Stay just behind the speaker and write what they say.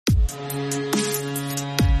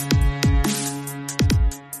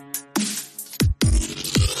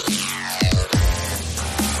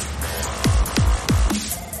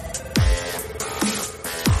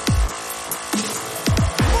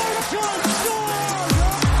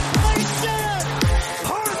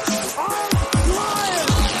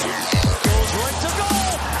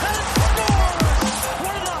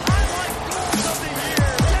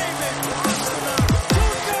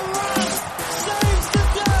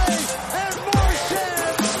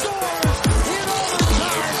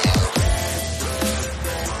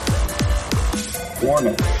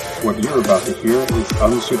Warning, what you're about to hear is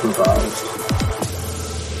unsupervised.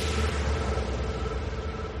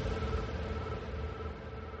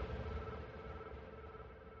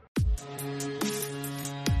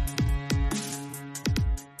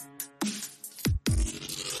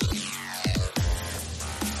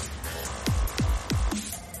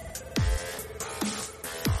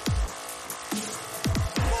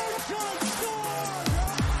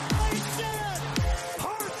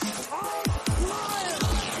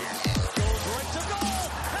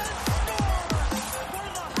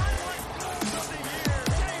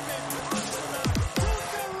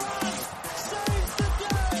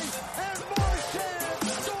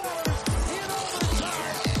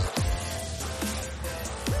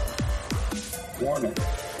 Warning,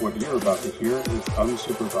 what you're about to hear is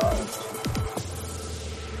unsupervised.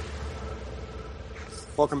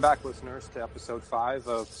 Welcome back, listeners, to episode 5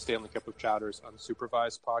 of Stanley Cup of Chowder's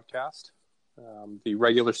Unsupervised podcast. The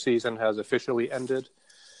regular season has officially ended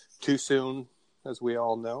too soon, as we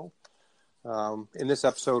all know. In this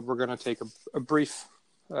episode, we're going to take a brief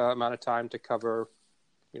amount of time to cover,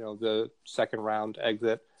 the second round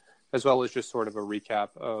exit, as well as just sort of a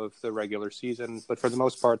recap of the regular season. But for the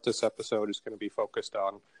most part, this episode is going to be focused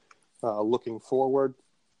on looking forward,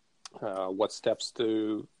 what steps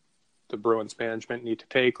do the Bruins management need to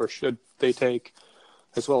take or should they take,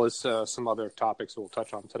 as well as some other topics we'll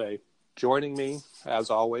touch on today. Joining me, as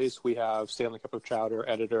always, we have Stanley Cup of Chowder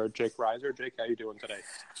editor Jake Reiser. Jake, how you doing today?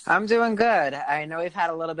 I'm doing good. I know we've had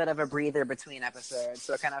a little bit of a breather between episodes,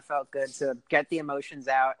 so it kind of felt good to get the emotions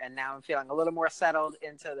out, and now I'm feeling a little more settled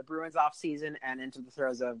into the Bruins off season and into the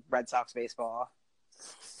throes of Red Sox baseball.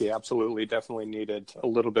 Yeah, absolutely. Definitely needed a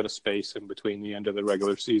little bit of space in between the end of the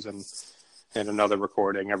regular season and another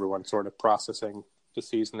recording. Everyone sort of processing the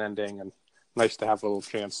season ending, and nice to have a little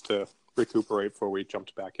chance to recuperate before we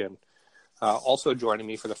jumped back in. Also joining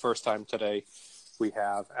me for the first time today, we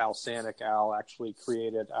have Al Sanic. Al actually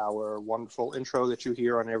created our wonderful intro that you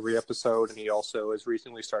hear on every episode, and he also has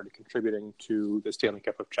recently started contributing to the Stanley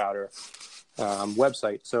Cup of Chowder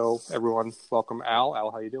website. So everyone, welcome Al. Al,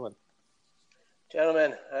 how you doing?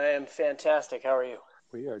 Gentlemen, I am fantastic. How are you?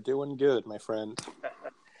 We are doing good, my friend.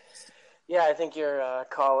 Yeah, I think your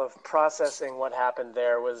call of processing what happened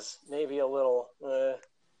there was maybe a little,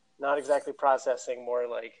 not exactly processing, more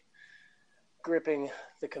like gripping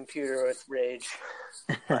the computer with rage.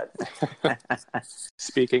 But...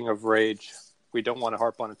 Speaking of rage, we don't want to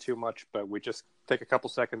harp on it too much, but we just take a couple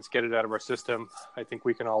seconds, get it out of our system. I think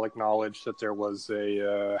we can all acknowledge that there was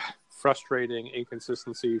a frustrating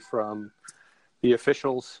inconsistency from the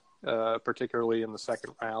officials, particularly in the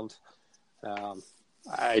second round.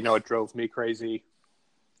 I know it drove me crazy.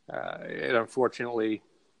 It unfortunately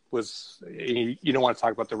was. You don't want to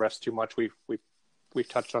talk about the refs too much. We've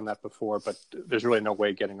touched on that before, but there's really no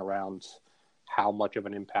way getting around how much of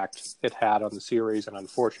an impact it had on the series. And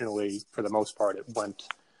unfortunately, for the most part, it went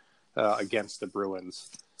against the Bruins.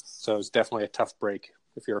 So it's definitely a tough break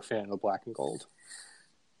if you're a fan of the black and gold.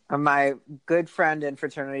 My good friend and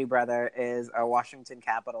fraternity brother is a Washington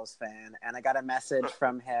Capitals fan, and I got a message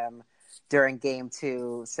from him during Game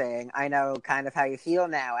 2 saying, I know kind of how you feel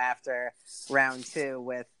now after round 2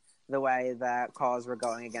 with the way that calls were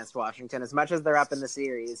going against Washington. As much as they're up in the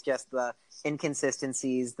series, just the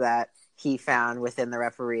inconsistencies that he found within the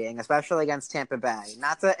refereeing, especially against Tampa Bay.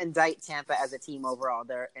 Not to indict Tampa as a team overall.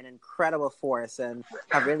 They're an incredible force and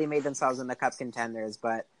have really made themselves in the cup contenders,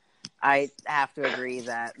 but I have to agree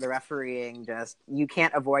that the refereeing you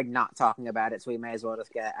can't avoid not talking about it, so we may as well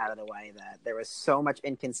just get it out of the way that there was so much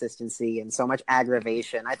inconsistency and so much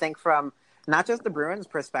aggravation. I think from not just the Bruins'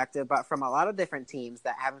 perspective, but from a lot of different teams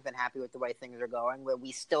that haven't been happy with the way things are going, where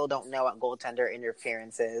we still don't know what goaltender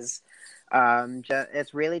interference is.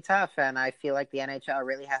 It's really tough, and I feel like the NHL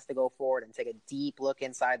really has to go forward and take a deep look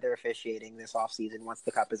inside their officiating this offseason once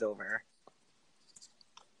the cup is over.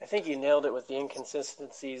 I think you nailed it with the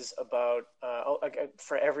inconsistencies about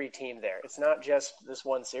for every team there. It's not just this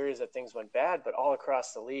one series that things went bad, but all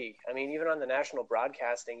across the league. I mean, even on the national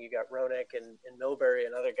broadcasting, you got Roenick and Milbury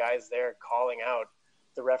and other guys there calling out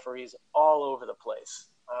the referees all over the place.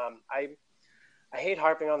 I hate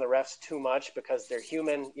harping on the refs too much because they're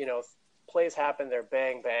human. Plays happen, they're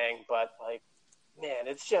bang, bang. But, man,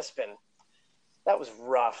 it's just been – that was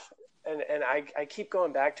rough. And I keep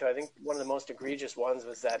going back to, I think one of the most egregious ones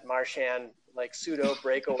was that Marchand pseudo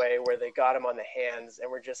breakaway where they got him on the hands and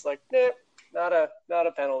we're just like, not a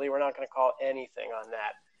penalty. We're not going to call anything on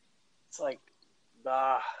that. It's like,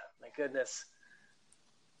 my goodness,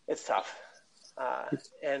 it's tough.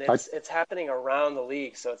 And it's happening around the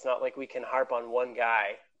league. So it's not like we can harp on one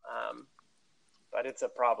guy, but it's a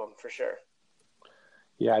problem for sure.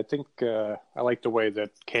 Yeah, I think I like the way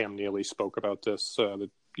that Cam Neely spoke about this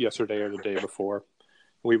yesterday or the day before.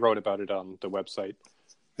 We wrote about it on the website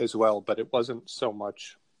as well, but it wasn't so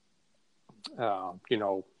much,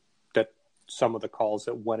 that some of the calls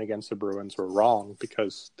that went against the Bruins were wrong,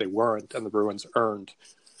 because they weren't, and the Bruins earned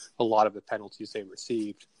a lot of the penalties they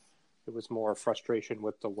received. It was more frustration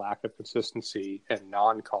with the lack of consistency and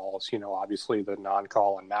non-calls. Obviously the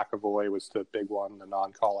non-call on McAvoy was the big one, the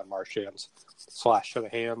non-call on Marchand's slash to the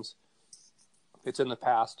hands. It's in the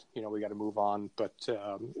past, we got to move on. But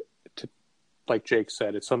like Jake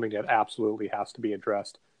said, it's something that absolutely has to be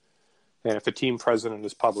addressed. And if the team president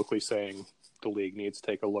is publicly saying the league needs to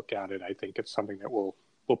take a look at it, I think it's something that will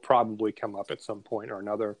probably come up at some point or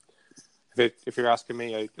another. If you're asking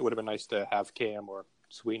me, it would have been nice to have Cam or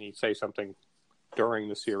Sweeney say something during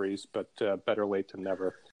the series, but better late than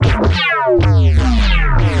never.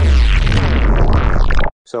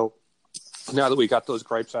 So now that we got those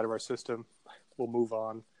gripes out of our system, we'll move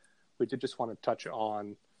on. We did just want to touch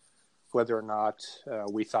on whether or not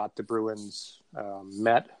we thought the Bruins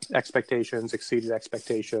met expectations, exceeded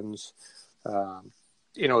expectations.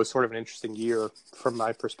 It was sort of an interesting year from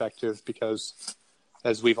my perspective, because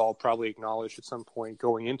as we've all probably acknowledged at some point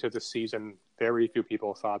going into the season, very few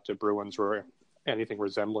people thought the Bruins were anything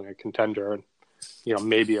resembling a contender, and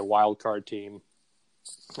maybe a wild card team,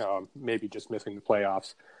 maybe just missing the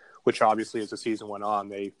playoffs, which obviously as the season went on,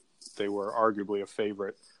 they were arguably a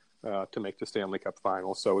favorite to make the Stanley Cup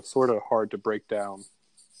final. So it's sort of hard to break down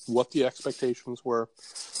what the expectations were,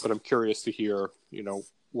 but I'm curious to hear,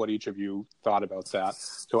 what each of you thought about that.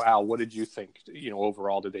 So Al, what did you think?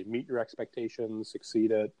 Overall, did they meet your expectations,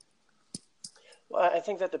 exceed it? Well, I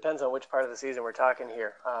think that depends on which part of the season we're talking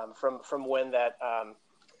here, from when that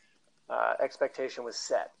expectation was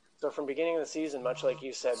set. So from beginning of the season, much like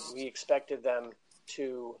you said, we expected them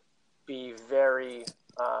to be very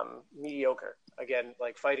mediocre. Again,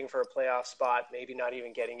 like fighting for a playoff spot, maybe not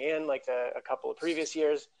even getting in like a couple of previous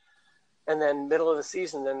years. And then middle of the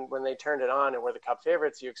season, then when they turned it on and were the Cup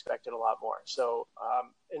favorites, you expected a lot more. So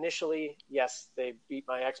initially, yes, they beat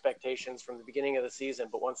my expectations from the beginning of the season.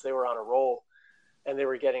 But once they were on a roll and they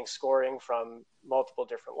were getting scoring from multiple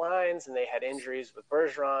different lines, and they had injuries with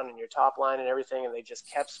Bergeron and your top line and everything, and they just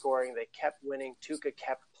kept scoring, they kept winning. Tuukka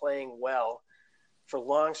kept playing well for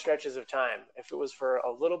long stretches of time. If it was for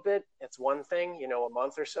a little bit, it's one thing, a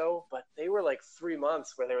month or so. But they were like 3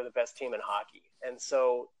 months where they were the best team in hockey. And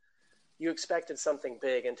so you expected something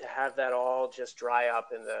big, and to have that all just dry up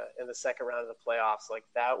in the second round of the playoffs, like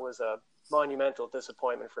that was a monumental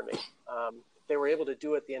disappointment for me. They were able to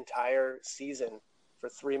do it the entire season for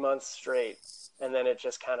 3 months straight, and then it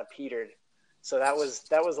just kind of petered. So that was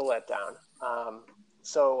a letdown.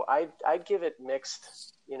 So I'd give it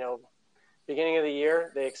mixed. Beginning of the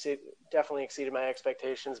year, they definitely exceeded my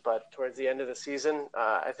expectations, but towards the end of the season,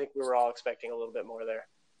 I think we were all expecting a little bit more there.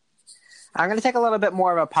 I'm going to take a little bit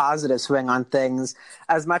more of a positive swing on things.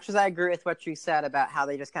 As much as I agree with what you said about how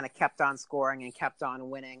they just kind of kept on scoring and kept on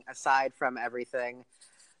winning aside from everything,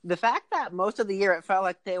 the fact that most of the year it felt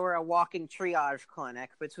like they were a walking triage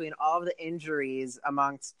clinic between all of the injuries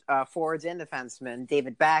amongst forwards and defensemen,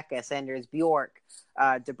 David Backes, Anders Bjork,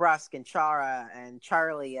 DeBrusk and Chara and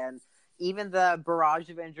Charlie, and even the barrage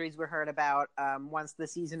of injuries we heard about once the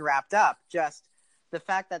season wrapped up. Just the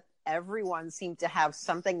fact that everyone seemed to have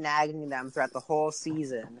something nagging them throughout the whole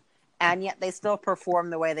season, and yet they still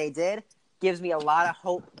perform the way they did, gives me a lot of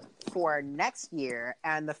hope for next year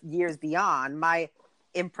and the years beyond. My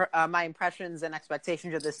impressions and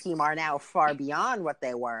expectations of this team are now far beyond what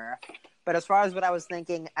they were. But as far as what I was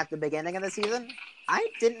thinking at the beginning of the season, I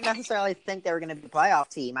didn't necessarily think they were going to be a playoff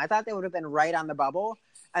team. I thought they would have been right on the bubble,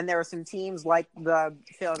 and there were some teams like the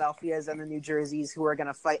Philadelphias and the New Jerseys who were going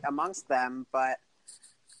to fight amongst them, but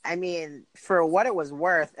I mean, for what it was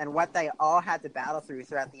worth and what they all had to battle through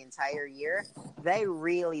throughout the entire year, they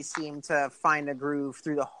really seemed to find a groove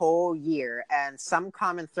through the whole year and some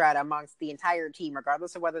common thread amongst the entire team,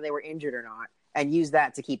 regardless of whether they were injured or not, and use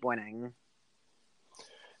that to keep winning.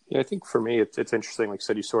 Yeah, I think for me, it's interesting. Like I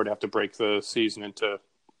said, you sort of have to break the season into,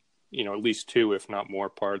 at least two, if not more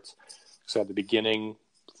parts. So at the beginning,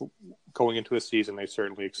 going into the season, they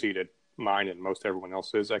certainly exceeded mine and most everyone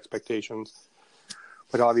else's expectations.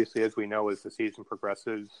 But obviously, as we know, as the season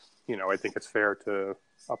progresses, I think it's fair to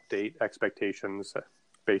update expectations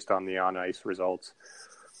based on the on-ice results.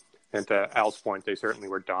 And to Al's point, they certainly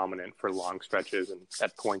were dominant for long stretches and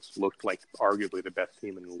at points looked like arguably the best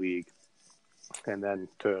team in the league. And then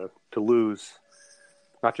to lose,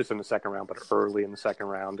 not just in the second round, but early in the second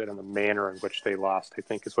round and in the manner in which they lost, I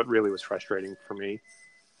think is what really was frustrating for me.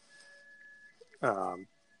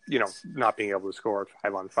 not being able to score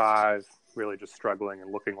 5-on-5, really just struggling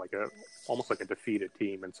and looking like almost like a defeated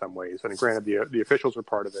team in some ways. And granted, the officials were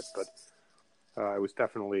part of it, but it was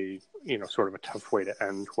definitely, sort of a tough way to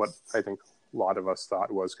end what I think a lot of us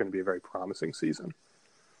thought was going to be a very promising season.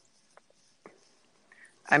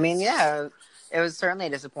 I mean, yeah, it was certainly a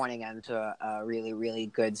disappointing end to a really, really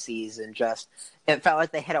good season. It felt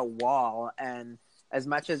like they hit a wall, and as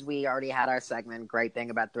much as we already had our segment, great thing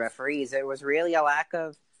about the referees, it was really a lack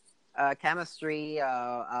of chemistry.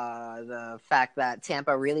 The fact that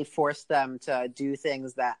Tampa really forced them to do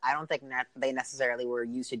things that I don't think they necessarily were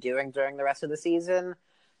used to doing during the rest of the season,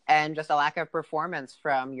 and just a lack of performance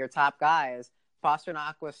from your top guys.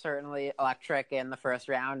 Pastrnak was certainly electric in the first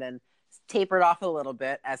round and tapered off a little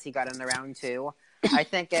bit as he got into round two. I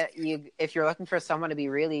think if you're looking for someone to be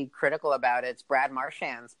really critical about it, it's Brad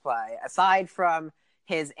Marchand's play. Aside from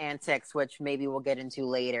his antics, which maybe we'll get into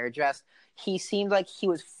later, he seemed like he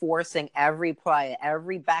was forcing every play,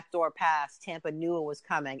 every backdoor pass. Tampa knew it was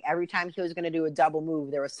coming. Every time he was going to do a double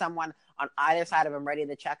move, there was someone on either side of him ready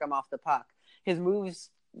to check him off the puck. His moves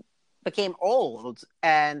became old,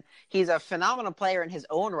 and he's a phenomenal player in his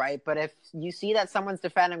own right, but if you see that someone's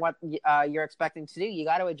defending what you're expecting to do, you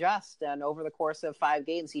got to adjust, and over the course of 5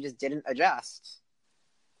 games, he just didn't adjust.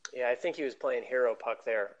 Yeah, I think he was playing hero puck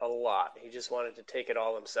there a lot. He just wanted to take it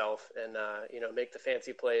all himself and make the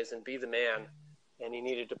fancy plays and be the man, and he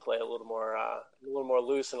needed to play a little more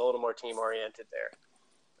loose and a little more team-oriented there.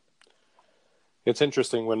 It's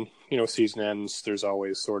interesting when, season ends, there's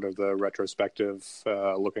always sort of the retrospective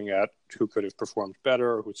looking at who could have performed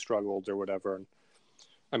better, or who struggled or whatever. And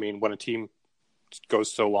I mean, when a team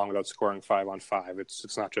goes so long without scoring 5-on-5,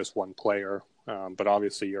 it's not just one player, but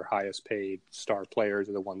obviously your highest paid star players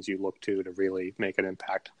are the ones you look to really make an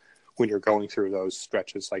impact when you're going through those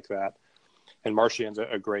stretches like that. And Marchand's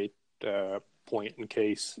a great point in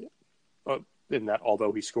case in that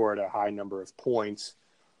although he scored a high number of points,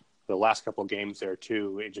 the last couple of games there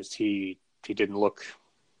too, he didn't look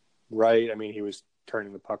right. I mean, he was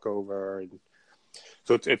turning the puck over, and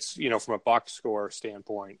so it's from a box score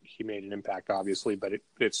standpoint, he made an impact obviously, but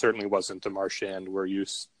it certainly wasn't the Marchand we're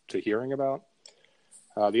used to hearing about.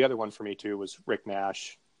 The other one for me too was Rick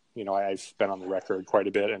Nash. I've been on the record quite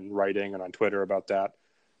a bit and writing and on Twitter about that.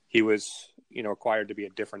 He was acquired to be a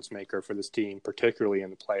difference maker for this team, particularly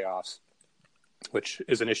in the playoffs, which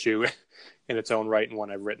is an issue in its own right and one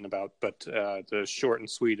I've written about. But the short and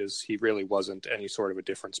sweet is he really wasn't any sort of a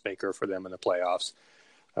difference maker for them in the playoffs,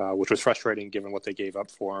 which was frustrating given what they gave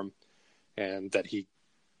up for him, and that he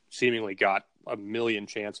seemingly got a million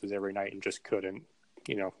chances every night and just couldn't,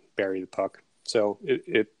 bury the puck. So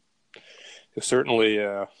it was certainly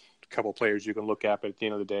a couple players you can look at, but at the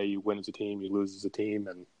end of the day, you win as a team, you lose as a team.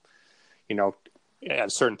 And, at a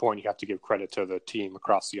certain point, you have to give credit to the team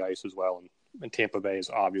across the ice as well. And Tampa Bay is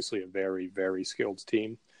obviously a very, very skilled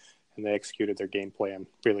team, and they executed their game plan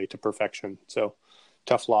really to perfection. So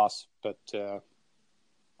tough loss, but it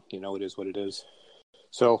is what it is.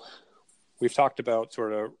 So we've talked about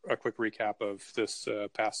sort of a quick recap of this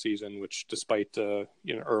past season, which despite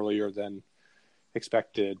earlier than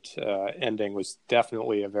expected ending was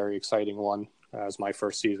definitely a very exciting one as my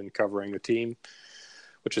first season covering the team,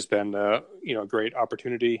 which has been a great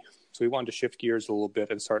opportunity. So we wanted to shift gears a little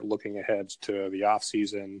bit and start looking ahead to the off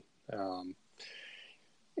season. The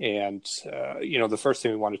first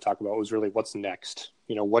thing we wanted to talk about was really what's next.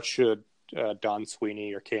 What should Don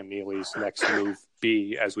Sweeney or Cam Neely's next move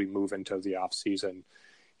be as we move into the off season?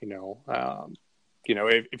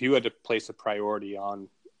 If you had to place a priority on,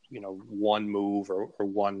 one move or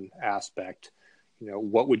one aspect,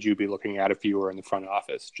 what would you be looking at if you were in the front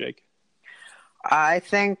office, Jake? I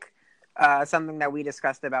think something that we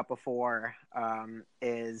discussed about before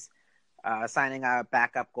is signing a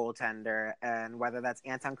backup goaltender, and whether that's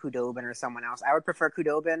Anton Khudobin or someone else. I would prefer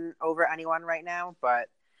Khudobin over anyone right now, but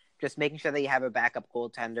just making sure that you have a backup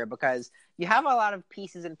goaltender, because you have a lot of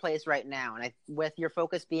pieces in place right now. And with your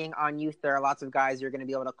focus being on youth, there are lots of guys you're going to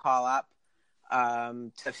be able to call up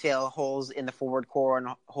to fill holes in the forward core and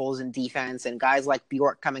holes in defense, and guys like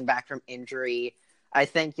Bjork coming back from injury. I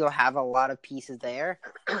think you'll have a lot of pieces there.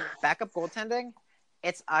 Backup goaltending,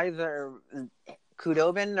 it's either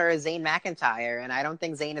Khudobin or Zane McIntyre, and I don't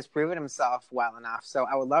think Zane has proven himself well enough. So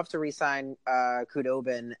I would love to re-sign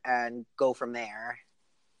Khudobin and go from there.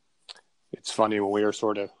 It's funny, when we were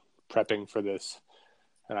sort of prepping for this,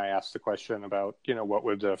 and I asked the question about, what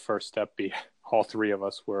would the first step be? All three of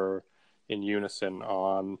us were in unison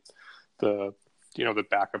on the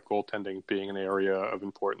backup goaltending being an area of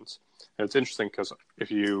importance. And it's interesting because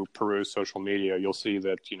if you peruse social media, you'll see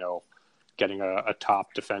that, getting a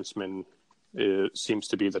top defenseman seems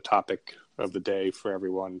to be the topic of the day for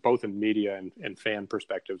everyone, both in media and fan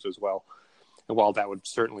perspectives as well. And while that would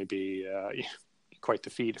certainly be quite the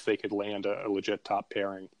feat if they could land a legit top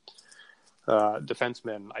pairing,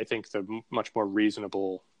 defenseman, I think the much more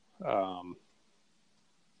reasonable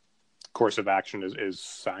course of action is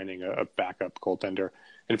signing a backup goaltender.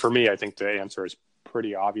 And for me, I think the answer is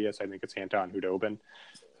pretty obvious. I think it's Anton Khudobin,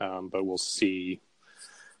 but we'll see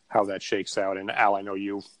how that shakes out. And Al, I know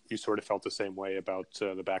you sort of felt the same way about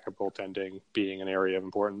the backup goaltending being an area of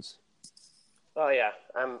importance. Oh yeah,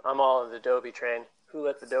 I'm all on the Dobie train. Who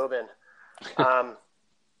let the dobe in?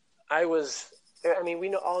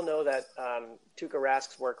 We all know that Tuukka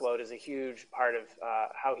Rask's workload is a huge part of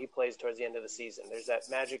how he plays towards the end of the season. There's that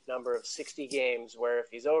magic number of 60 games where if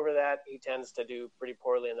he's over that, he tends to do pretty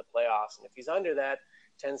poorly in the playoffs. And if he's under that,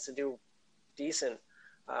 he tends to do decent.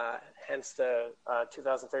 Hence the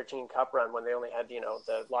 2013 Cup run when they only had,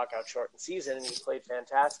 the lockout shortened season, and he played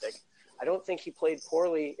fantastic. I don't think he played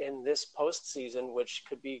poorly in this postseason, which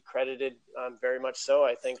could be credited very much so,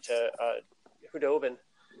 I think, to Khudobin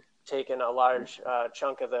taking a large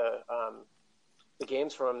chunk of the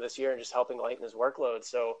games from him this year and just helping lighten his workload.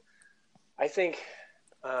 So I think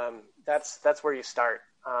that's where you start.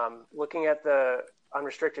 Looking at the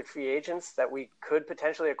unrestricted free agents that we could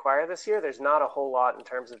potentially acquire this year, there's not a whole lot in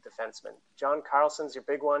terms of defensemen. John Carlson's your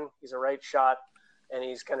big one. He's a right shot, and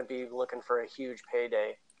he's going to be looking for a huge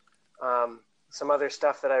payday. Some other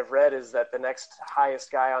stuff that I've read is that the next highest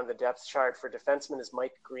guy on the depth chart for defensemen is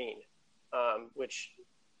Mike Green, which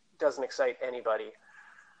doesn't excite anybody.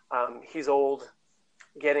 He's old,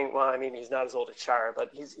 he's not as old as Chara, but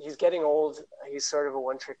he's getting old. He's sort of a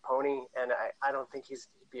one-trick pony, and I don't think he'd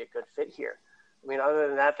be a good fit here. Other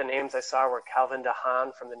than that, the names I saw were Calvin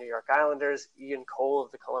DeHaan from the New York Islanders, Ian Cole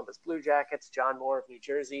of the Columbus Blue Jackets, John Moore of New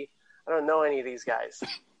Jersey. I don't know any of these guys.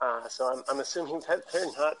 So I'm assuming that they're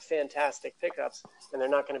not fantastic pickups, and they're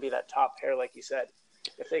not going to be that top pair like you said.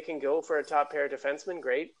 If they can go for a top pair defenseman,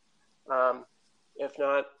 great. If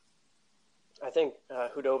not, I think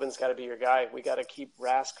Khudobin's got to be your guy. We got to keep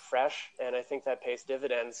Rask fresh, and I think that pays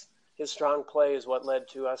dividends. His strong play is what led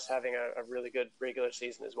to us having a really good regular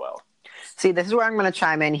season as well. See, this is where I'm going to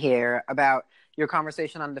chime in here about your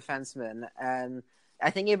conversation on defensemen, and I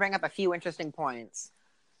think you bring up a few interesting points.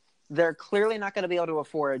 They're clearly not going to be able to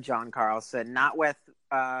afford John Carlson, not with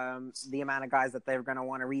the amount of guys that they're going to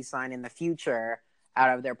want to re-sign in the future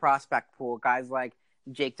out of their prospect pool. Guys like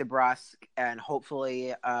Jake DeBrusk and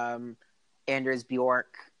hopefully Anders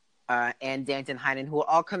Bjork and Danton Heinen, who will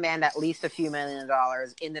all command at least a few $1 million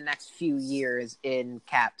in the next few years in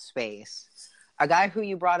cap space. A guy who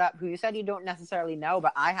you brought up, who you said you don't necessarily know,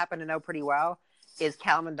 but I happen to know pretty well, is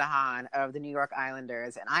Calvin DeHaan of the New York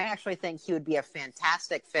Islanders. And I actually think he would be a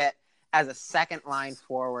fantastic fit as a second-line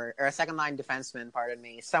forward, or a second-line defenseman,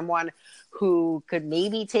 someone who could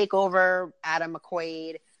maybe take over Adam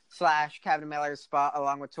McQuaid / Kevin Miller's spot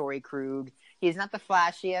along with Torrey Krug. He's not the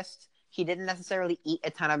flashiest. He didn't necessarily eat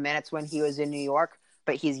a ton of minutes when he was in New York,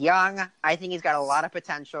 but he's young. I think he's got a lot of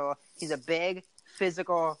potential. He's a big,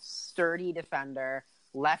 physical, sturdy defender,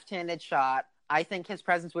 left-handed shot. I think his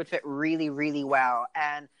presence would fit really, really well.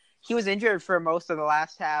 And he was injured for most of the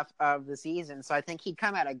last half of the season, so I think he'd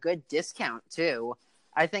come at a good discount, too.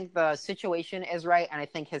 I think the situation is right, and I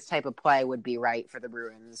think his type of play would be right for the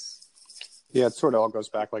Bruins. Yeah, it sort of all goes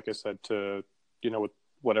back, like I said, to, with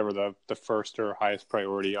whatever the first or highest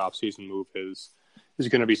priority offseason move is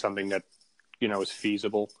going to be something that, is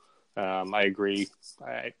feasible. I agree.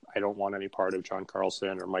 I don't want any part of John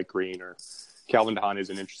Carlson or Mike Green, or Calvin DeHaan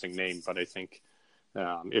is an interesting name, but I think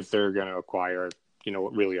if they're going to acquire,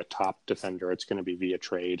 really a top defender, it's going to be via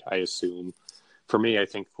trade, I assume. For me, I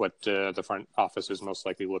think what the front office is most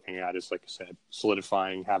likely looking at is, like I said,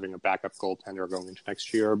 solidifying, having a backup goaltender going into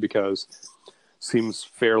next year, because it seems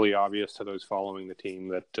fairly obvious to those following the team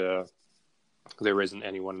that there isn't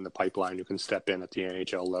anyone in the pipeline who can step in at the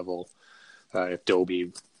NHL level if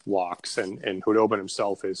Dobie walks. And Khudobin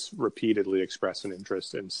himself has repeatedly expressed an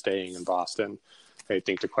interest in staying in Boston. I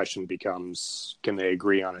think the question becomes, can they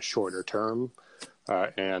agree on a shorter term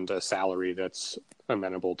and a salary that's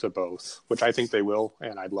amenable to both, which I think they will.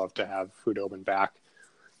 And I'd love to have Khudobin back.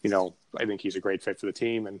 I think he's a great fit for the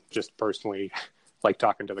team, and just personally like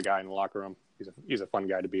talking to the guy in the locker room. He's a fun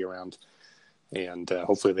guy to be around, and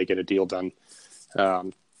hopefully they get a deal done.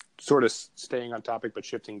 Sort of staying on topic, but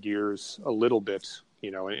shifting gears a little bit,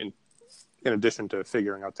 in addition to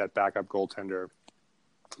figuring out that backup goaltender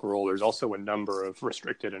role, there's also a number of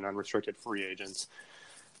restricted and unrestricted free agents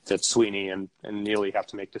that Sweeney and Neely have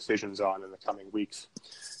to make decisions on in the coming weeks.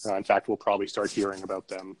 In fact, we'll probably start hearing about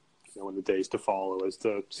them in the days to follow as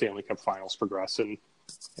the Stanley Cup Finals progress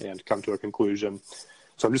and come to a conclusion.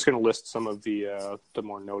 So I'm just going to list some of the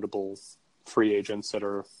more notable free agents that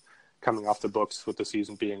are coming off the books with the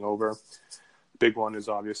season being over. Big one is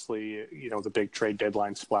obviously, the big trade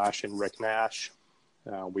deadline splash in Rick Nash.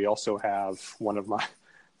 We also have one of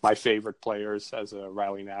my favorite players as a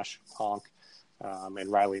Riley Nash honk,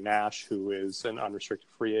 and Riley Nash, who is an unrestricted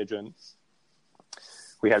free agent.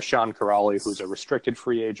 We have Sean Kuraly, who's a restricted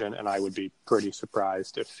free agent, and I would be pretty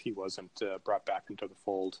surprised if he wasn't brought back into the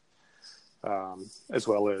fold, as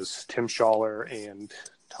well as Tim Schaller and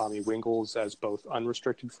Tommy Wingels as both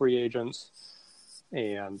unrestricted free agents,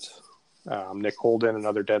 and Nick Holden,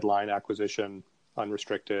 another deadline acquisition,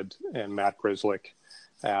 unrestricted, and Matt Grzelcyk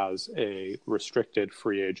as a restricted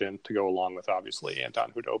free agent to go along with, obviously,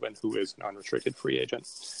 Anton Khudobin, who is an unrestricted free agent.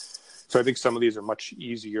 So I think some of these are much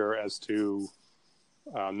easier as to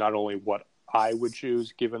not only what I would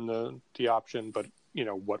choose given the option, but,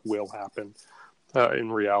 what will happen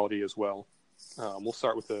in reality as well. We'll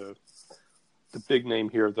start with the big name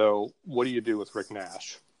here, though. What do you do with Rick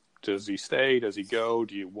Nash? Does he stay? Does he go?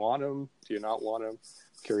 Do you want him? Do you not want him?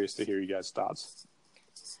 Curious to hear you guys' thoughts.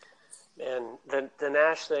 And the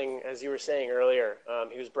Nash thing, as you were saying earlier,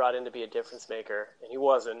 he was brought in to be a difference maker, and he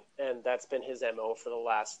wasn't, and that's been his MO for the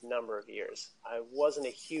last number of years. I wasn't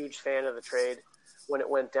a huge fan of the trade when it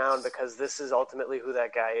went down because this is ultimately who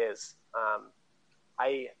that guy is.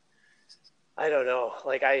 I don't know.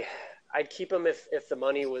 Like, I'd keep him if the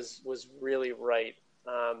money was really right,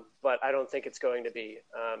 but I don't think it's going to be.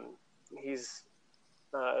 He's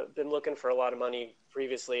been looking for a lot of money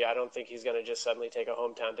previously. I don't think he's going to just suddenly take a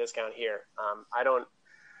hometown discount here. I don't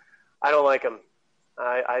like him.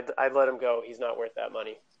 I'd let him go. He's not worth that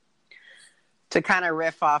money. To kind of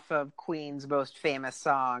riff off of Queen's most famous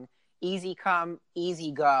song, "Easy come,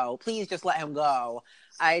 easy go. Please just let him go."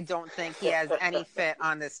 I don't think he has any fit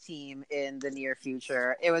on this team in the near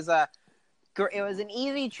future. It was an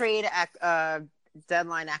easy trade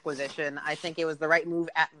deadline acquisition. I think it was the right move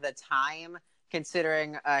at the time,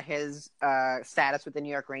 considering his status with the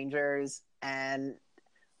New York Rangers and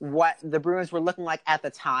what the Bruins were looking like at the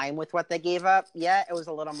time with what they gave up. Yeah, it was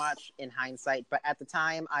a little much in hindsight, but at the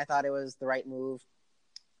time, I thought it was the right move.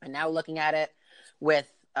 And now looking at it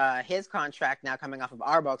with his contract now coming off of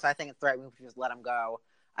our books, I think it's the right move to just let him go.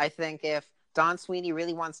 I think if Don Sweeney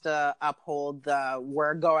really wants to uphold the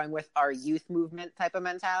 "we're going with our youth movement" type of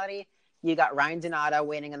mentality, you got Ryan Donato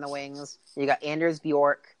waiting in the wings. You got Anders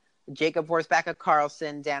Bjork, Jacob Forsbacka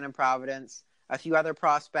Karlsson down in Providence, a few other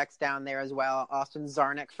prospects down there as well. Austin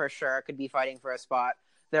Zarnik for sure could be fighting for a spot.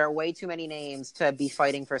 There are way too many names to be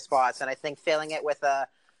fighting for spots, and I think filling it with a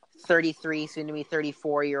 33, soon to be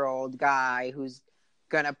 34-year-old guy who's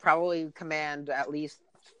going to probably command at least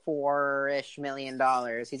 $4-ish million.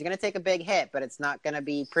 He's going to take a big hit, but it's not going to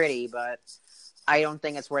be pretty. But I don't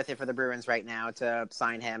think it's worth it for the Bruins right now to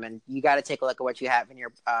sign him. And you got to take a look at what you have in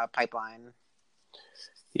your pipeline.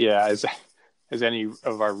 Yeah, as any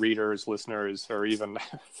of our readers, listeners, or even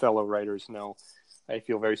fellow writers know, I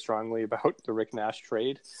feel very strongly about the Rick Nash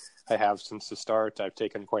trade. I have since the start. I've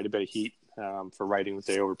taken quite a bit of heat for writing that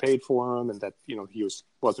they overpaid for him, and that he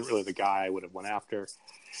wasn't really the guy I would have went after.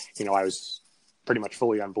 I was pretty much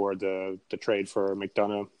fully on board the trade for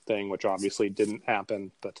McDonough thing, which obviously didn't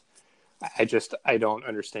happen. But I don't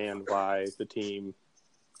understand why the team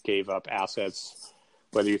gave up assets.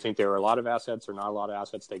 Whether you think there were a lot of assets or not a lot of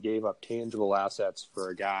assets, they gave up tangible assets for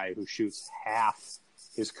a guy who shoots half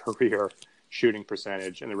his career shooting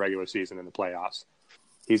percentage in the regular season in the playoffs.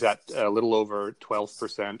 He's at a little over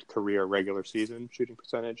 12% career regular season shooting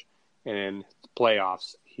percentage. And in the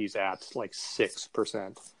playoffs, he's at like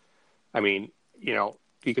 6%. I mean,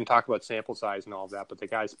 you can talk about sample size and all of that, but the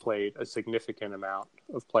guy's played a significant amount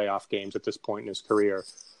of playoff games at this point in his career.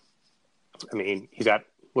 I mean,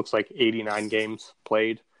 looks like 89 games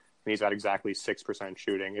played, and he's at exactly 6%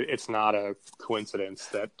 shooting. It's not a coincidence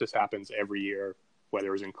that this happens every year, whether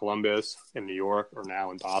it was in Columbus, in New York, or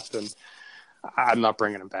now in Boston. I'm not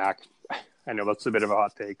bringing him back. I know that's a bit of a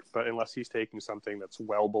hot take, but unless he's taking something that's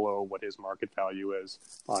well below what his market value is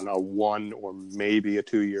on a 1 or maybe a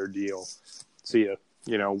 2-year deal, see ya.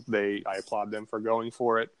 I applaud them for going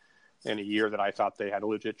for it in a year that I thought they had a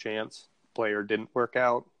legit chance. Player didn't work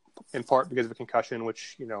out, in part because of a concussion,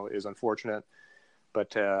 which, is unfortunate.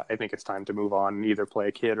 But I think it's time to move on and either play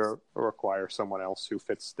a kid or acquire someone else who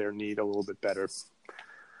fits their need a little bit better.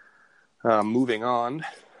 Moving on,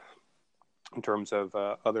 in terms of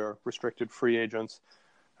other restricted free agents,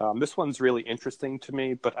 this one's really interesting to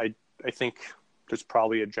me, but I think there's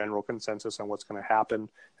probably a general consensus on what's going to happen,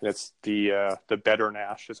 and it's the better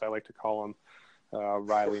Nash, as I like to call him.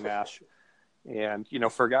 Riley Nash. And,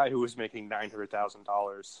 for a guy who was making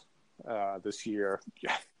 $900,000 this year,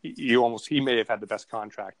 he may have had the best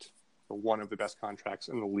contract, or one of the best contracts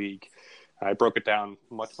in the league. I broke it down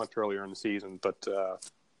much, much earlier in the season, but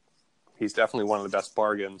he's definitely one of the best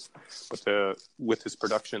bargains. But with his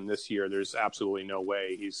production this year, there's absolutely no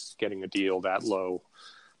way he's getting a deal that low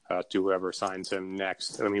to whoever signs him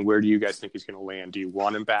next. I mean, where do you guys think he's going to land? Do you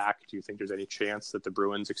want him back? Do you think there's any chance that the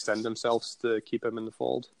Bruins extend themselves to keep him in the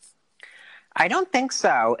fold? I don't think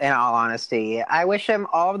so, in all honesty. I wish him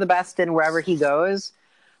all of the best in wherever he goes,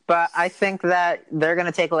 but I think that they're going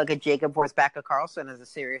to take a look at Jacob Forsbacka-Karlsson as a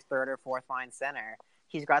serious third or fourth line center.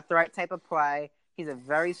 He's got the right type of play. He's a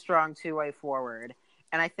very strong two-way forward.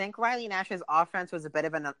 And I think Riley Nash's offense was a bit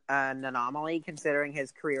of an anomaly considering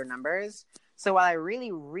his career numbers. So while I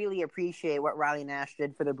really, really appreciate what Riley Nash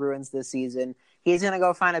did for the Bruins this season, he's going to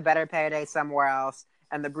go find a better payday somewhere else,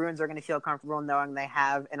 and the Bruins are going to feel comfortable knowing they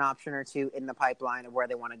have an option or two in the pipeline of where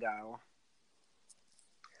they want to go.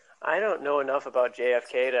 I don't know enough about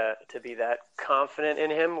JFK to be that confident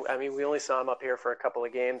in him. I mean, we only saw him up here for a couple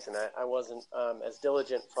of games, and I wasn't as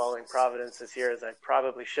diligent following Providence this year as I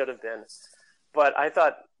probably should have been. But I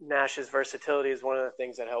thought Nash's versatility is one of the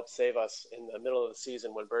things that helped save us in the middle of the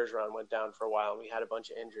season when Bergeron went down for a while and we had a bunch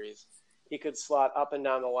of injuries. He could slot up and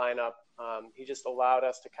down the lineup. He just allowed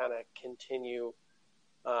us to kind of continue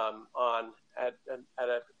on at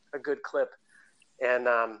a good clip. And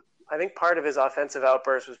I think part of his offensive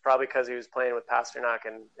outburst was probably because he was playing with Pasternak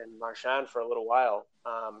and Marchand for a little while.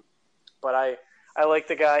 But I like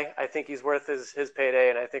the guy. I think he's worth his payday,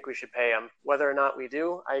 and I think we should pay him. Whether or not we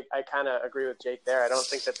do, I kind of agree with Jake there. I don't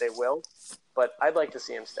think that they will, but I'd like to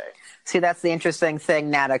see him stay. See, that's the interesting thing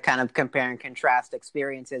now to kind of compare and contrast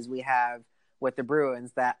experiences we have with the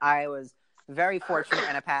Bruins, that I was very fortunate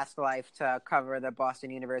in a past life to cover the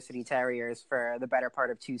Boston University Terriers for the better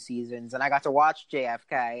part of 2 seasons, and I got to watch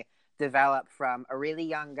JFK develop from a really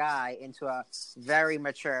young guy into a very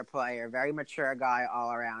mature player, very mature guy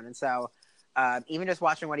all around. And so even just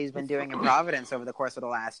watching what he's been doing in Providence over the course of the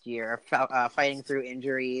last year, fighting through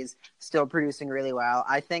injuries, still producing really well,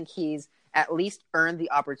 I think he's at least earned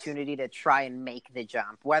the opportunity to try and make the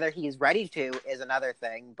jump. Whether he's ready to is another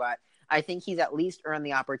thing, but I think he's at least earned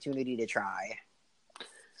the opportunity to try.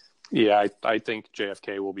 Yeah, I think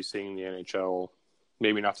JFK will be seeing the NHL,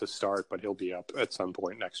 maybe not to start, but he'll be up at some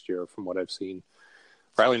point next year from what I've seen.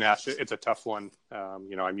 Riley Nash, it's a tough one.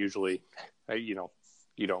 I'm usually, you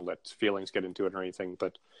don't let feelings get into it or anything,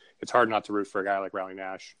 but it's hard not to root for a guy like Riley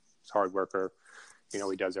Nash. He's a hard worker. He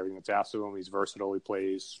does everything that's asked of him. He's versatile. He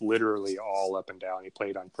plays literally all up and down. He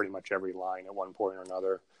played on pretty much every line at one point or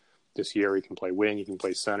another. This year he can play wing. He can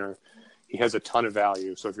play center. He has a ton of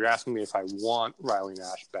value. So if you're asking me if I want Riley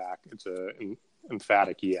Nash back, it's an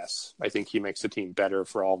emphatic yes. I think he makes the team better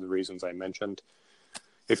for all the reasons I mentioned.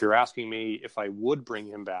 If you're asking me if I would bring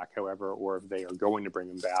him back, however, or if they are going to bring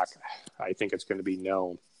him back, I think it's going to be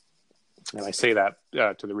no. And I say that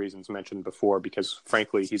to the reasons mentioned before, because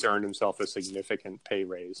frankly, he's earned himself a significant pay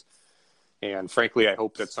raise. And frankly, I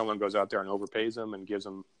hope that someone goes out there and overpays him and gives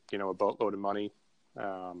him, a boatload of money.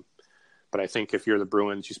 But I think if you're the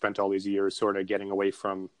Bruins, you spent all these years sort of getting away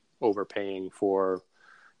from overpaying for,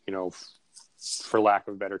 for lack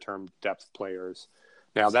of a better term, depth players.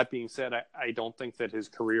 Now, that being said, I don't think that his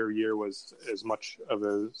career year was as much of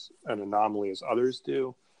an anomaly as others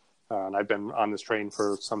do. And I've been on this train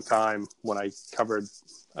for some time. When I covered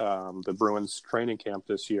the Bruins training camp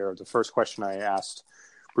this year, the first question I asked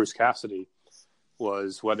Bruce Cassidy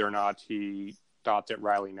was whether or not he thought that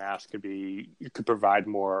Riley Nash could provide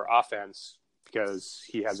more offense because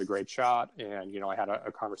he has a great shot. And, I had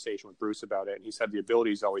a conversation with Bruce about it. And he said the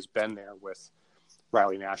ability's always been there with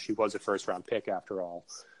Riley Nash. He was a first-round pick after all,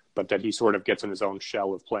 but that he sort of gets in his own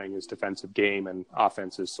shell of playing his defensive game, and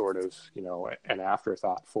offense is sort of, an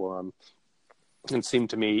afterthought for him. And it seemed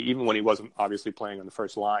to me, even when he wasn't obviously playing on the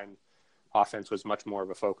first line, offense was much more of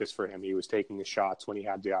a focus for him. He was taking his shots when he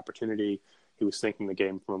had the opportunity. He was thinking the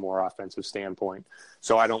game from a more offensive standpoint.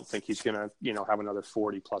 So I don't think he's going to, have another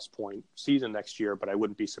 40-plus point season next year, but I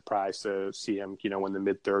wouldn't be surprised to see him, in the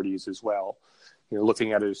mid-30s as well.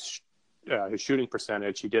 Looking at his shooting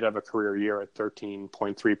percentage, he did have a career year at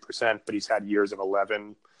 13.3%, but he's had years of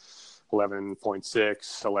 11,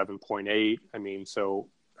 11.6, 11.8. I mean, so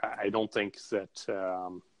I don't think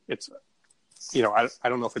that it's, I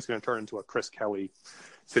don't know if it's going to turn into a Chris Kelly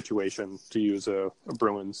situation, to use a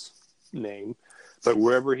Bruins name, but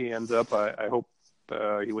wherever he ends up, I hope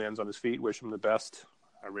he lands on his feet. Wish him the best.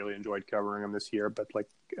 I really enjoyed covering him this year, but like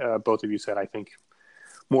both of you said, I think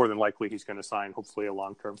more than likely he's going to sign hopefully a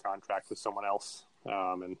long-term contract with someone else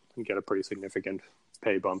and get a pretty significant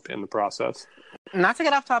pay bump in the process. Not to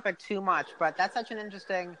get off topic too much, but that's such an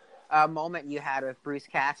interesting moment you had with Bruce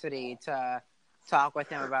Cassidy to talk with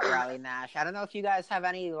him about Riley Nash. I don't know if you guys have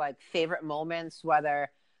any like favorite moments, whether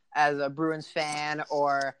as a Bruins fan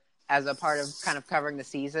or as a part of kind of covering the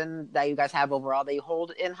season, that you guys have overall that you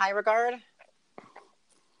hold in high regard.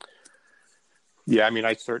 Yeah, I mean,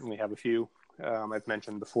 I certainly have a few. I've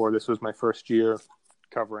mentioned before, this was my first year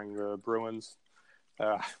covering the Bruins.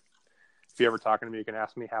 If you're ever talking to me, you can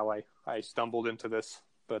ask me how I stumbled into this,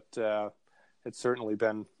 but it's certainly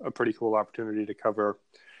been a pretty cool opportunity to cover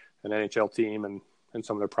an NHL team and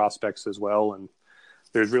some of their prospects as well. And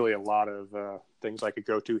there's really a lot of things I could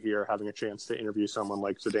go to here. Having a chance to interview someone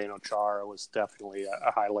like Zdeno Chara was definitely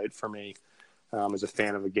a highlight for me as a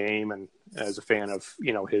fan of the game and as a fan of,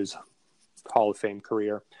 his Hall of Fame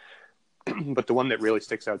career. But the one that really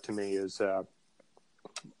sticks out to me is,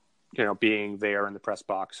 being there in the press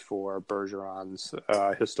box for Bergeron's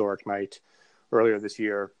historic night earlier this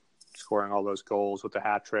year, scoring all those goals with the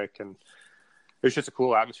hat trick. And it was just a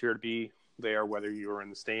cool atmosphere to be there, whether you were in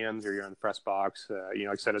the stands or you're in the press box. Like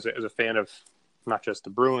I said, as a fan of not just the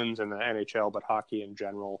Bruins and the NHL, but hockey in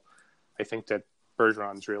general, I think that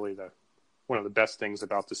Bergeron's really one of the best things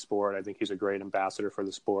about the sport. I think he's a great ambassador for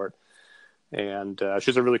the sport. And it's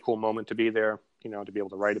just a really cool moment to be there, to be able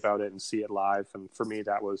to write about it and see it live. And for me,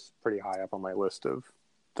 that was pretty high up on my list of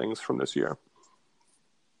things from this year.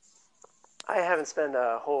 I haven't spent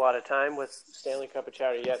a whole lot of time with Stanley Cup of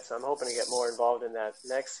Chowder yet, so I'm hoping to get more involved in that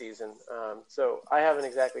next season. So I haven't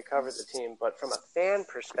exactly covered the team, but from a fan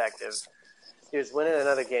perspective, winning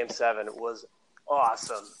another Game 7 was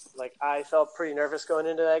awesome. Like, I felt pretty nervous going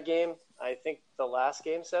into that game. I think the last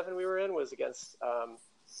Game 7 we were in was against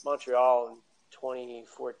Montreal in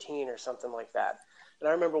 2014 or something like that. And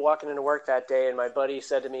I remember walking into work that day, and my buddy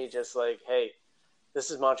said to me just like, hey, this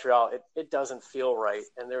is Montreal. It doesn't feel right.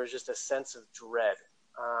 And there was just a sense of dread.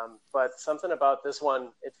 But something about this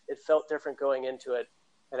one, it felt different going into it,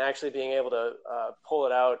 and actually being able to pull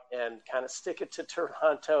it out and kind of stick it to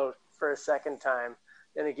Toronto for a second time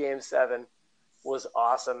in a Game 7 was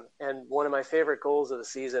awesome. And one of my favorite goals of the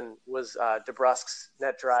season was DeBrusk's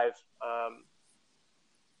net drive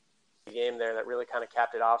game there that really kind of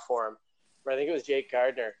capped it off for him. I think it was Jake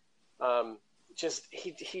Gardner.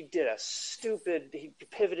 He did he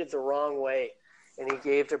pivoted the wrong way, and he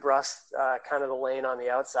gave DeBrusk kind of the lane on the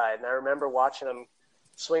outside. And I remember watching him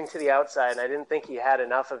swing to the outside, and I didn't think he had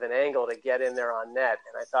enough of an angle to get in there on net.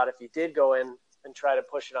 And I thought if he did go in and try to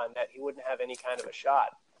push it on net, he wouldn't have any kind of a shot.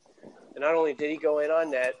 And not only did he go in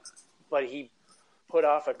on net, but he put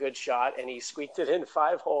off a good shot, and he squeaked it in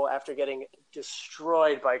 5-hole after getting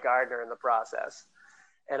destroyed by Gardner in the process.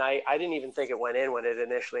 And I didn't even think it went in when it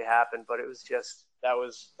initially happened, but it was just that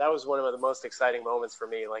was one of the most exciting moments for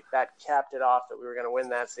me. Like, that capped it off that we were going to win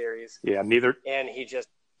that series. Yeah, and he just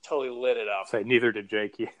totally lit it up. Neither did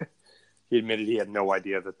Jake. He admitted he had no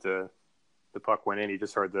idea that the puck went in. He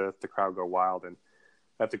just heard the crowd go wild, and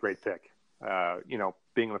that's a great pick.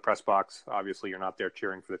 Being in the press box, obviously you're not there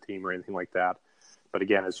cheering for the team or anything like that. But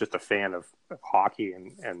again, as just a fan of hockey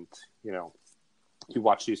and you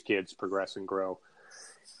watch these kids progress and grow.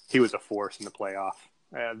 He was a force in the playoff.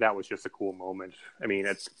 That was just a cool moment. I mean,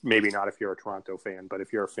 it's maybe not if you're a Toronto fan, but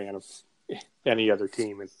if you're a fan of any other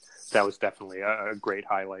team, that was definitely a great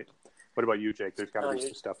highlight. What about you, Jake? There's got to be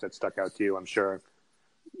some stuff that stuck out to you, I'm sure.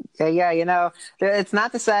 Yeah, it's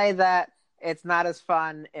not to say that it's not as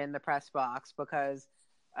fun in the press box, because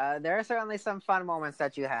there are certainly some fun moments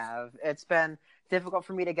that you have. It's been difficult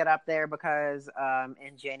for me to get up there because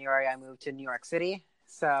in January I moved to New York City.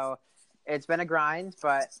 So it's been a grind,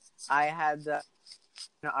 but I had the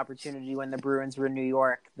opportunity when the Bruins were in New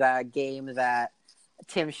York, the game that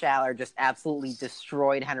Tim Schaller just absolutely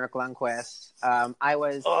destroyed Henrik Lundqvist. That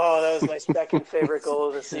was my second favorite goal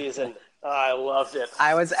of the season. I loved it.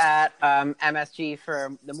 I was at MSG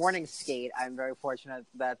for the morning skate. I'm very fortunate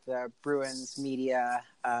that the Bruins media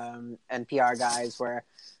and PR guys were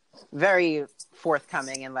very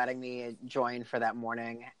forthcoming in letting me join for that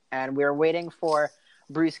morning. And we were waiting for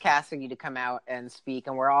Bruce Cassidy to come out and speak,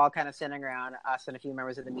 and we're all kind of sitting around, us and a few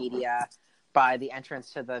members of the media, by the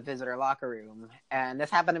entrance to the visitor locker room. And this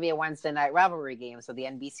happened to be a Wednesday night rivalry game, so the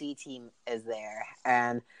NBC team is there.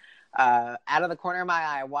 And out of the corner of my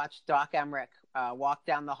eye, I watched Doc Emmerich walk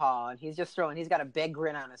down the hall, and he's got a big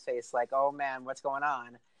grin on his face, like, oh man, what's going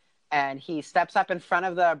on? And he steps up in front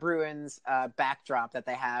of the Bruins backdrop that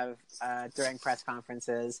they have during press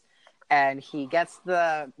conferences, and he gets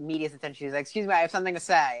the media's attention. He's like, excuse me, I have something to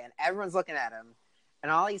say. And everyone's looking at him.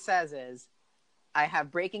 And all he says is, I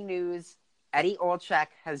have breaking news. Eddie Olczyk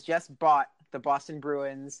has just bought the Boston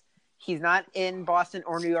Bruins. He's not in Boston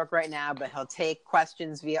or New York right now, but he'll take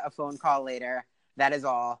questions via a phone call later. That is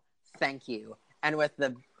all. Thank you. And with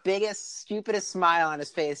the biggest, stupidest smile on his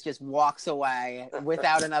face, just walks away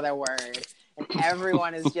without another word. And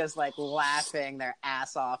everyone is just like laughing their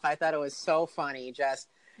ass off. I thought it was so funny. Just,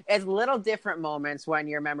 it's little different moments when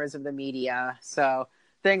you're members of the media. So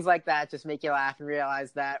things like that just make you laugh and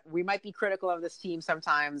realize that we might be critical of this team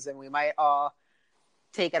sometimes, and we might all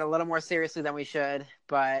take it a little more seriously than we should,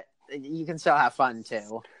 but you can still have fun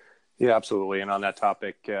too. Yeah, absolutely. And on that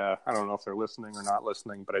topic, I don't know if they're listening or not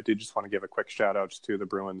listening, but I do just want to give a quick shout out to the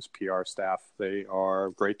Bruins PR staff. They are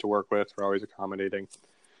great to work with. They're always accommodating.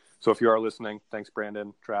 So if you are listening, thanks,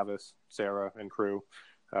 Brandon, Travis, Sarah, and crew.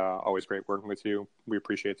 Always great working with you. We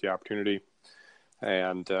appreciate the opportunity.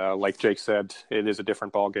 And like Jake said, it is a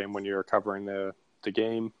different ball game when you're covering the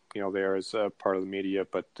game. You know, there is a part of the media,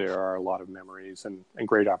 but there are a lot of memories and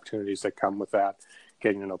great opportunities that come with that,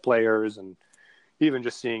 getting to know players and even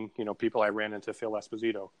just seeing, you know, people. I ran into Phil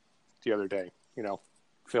Esposito the other day. You know,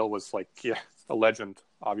 Phil was like, a legend,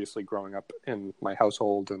 obviously growing up in my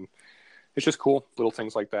household. And it's just cool, little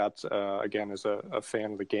things like that. Again, as a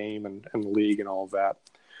fan of the game and the league and all of that,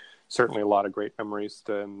 certainly a lot of great memories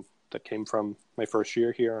that came from my first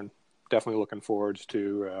year here, and definitely looking forward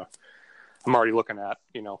to, I'm already looking at,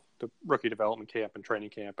 you know, the rookie development camp and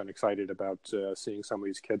training camp, and excited about seeing some of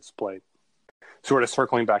these kids play. Sort of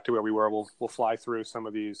circling back to where we were, we'll fly through some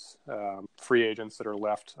of these free agents that are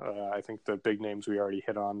left. I think the big names we already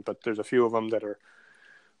hit on, but there's a few of them that are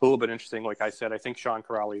a little bit interesting. Like I said, I think Sean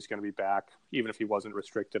Kuraly is going to be back, even if he wasn't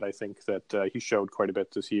restricted. I think that he showed quite a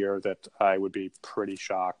bit this year that I would be pretty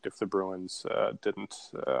shocked if the Bruins didn't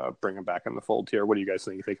bring him back in the fold here. What do you guys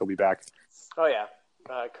think? You think he'll be back? Oh, yeah.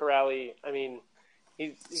 Kuraly, I mean,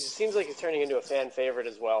 he seems like he's turning into a fan favorite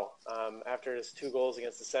as well. After his 2 goals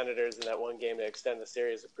against the Senators in that one game to extend the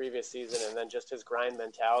series the previous season, and then just his grind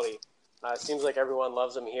mentality. Seems like everyone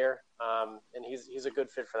loves him here, and he's a good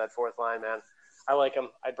fit for that fourth line, man. I like him.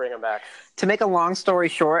 I'd bring him back. To make a long story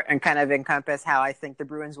short and kind of encompass how I think the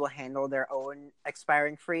Bruins will handle their own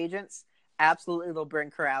expiring free agents, absolutely they'll bring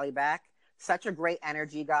Kuraly back. Such a great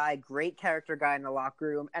energy guy, great character guy in the locker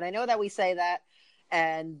room. And I know that we say that,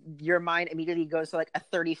 and your mind immediately goes to like a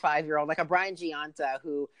 35-year-old, like a Brian Giunta,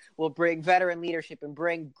 who will bring veteran leadership and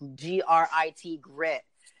bring grit.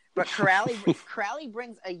 But Kuraly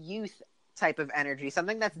brings a youth type of energy,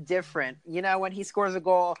 something that's different. You know, when he scores a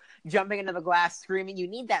goal, jumping into the glass, screaming, you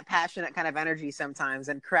need that passionate kind of energy sometimes,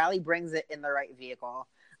 and Kuraly brings it in the right vehicle.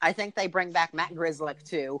 I think they bring back Matt Grzelcyk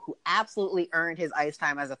too, who absolutely earned his ice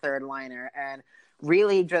time as a third liner and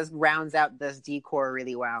really just rounds out this decor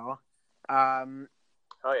really well.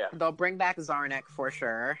 Oh, yeah. They'll bring back Zarnik for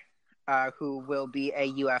sure, who will be a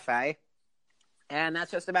UFA. And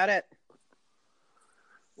that's just about it.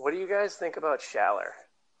 What do you guys think about Schaller?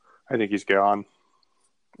 I think he's gone.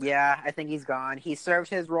 Yeah, I think he's gone. He served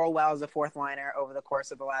his role well as a fourth liner over the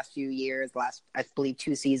course of the last few years, I believe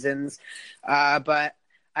 2 seasons. But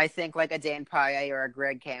I think like a Dan Paille or a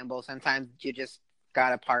Greg Campbell, sometimes you just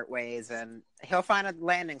got to part ways, and he'll find a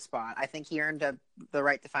landing spot. I think he earned the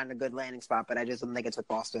right to find a good landing spot, but I just don't think it's with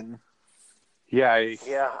Boston. Yeah,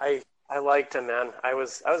 I liked him, man. I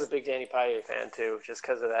was a big Danny Paille fan too, just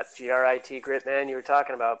because of that grit, man, you were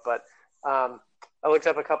talking about. But I looked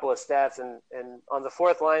up a couple of stats, and on the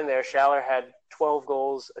fourth line there, Schaller had 12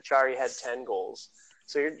 goals, Achari had 10 goals.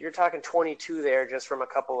 So you're talking 22 there just from a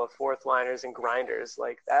couple of fourth liners and grinders.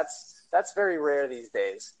 Like that's very rare these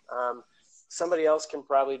days. Somebody else can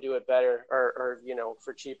probably do it better or you know,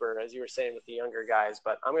 for cheaper, as you were saying with the younger guys,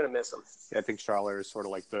 but I'm going to miss him. Yeah, I think Schaller is sort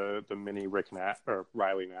of like the mini Rick Nash or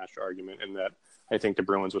Riley Nash argument, in that I think the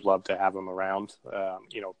Bruins would love to have him around.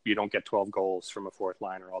 You know, you don't get 12 goals from a fourth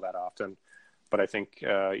liner all that often, but I think,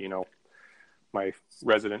 you know, my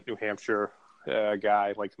resident New Hampshire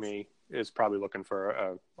guy like me is probably looking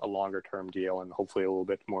for a longer term deal and hopefully a little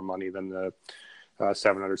bit more money than the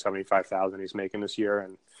 $775,000 he's making this year.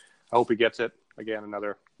 And I hope he gets it. Again,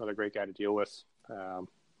 another great guy to deal with.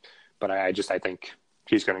 But I think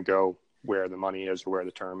he's going to go where the money is or where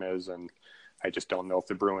the term is. And I just don't know if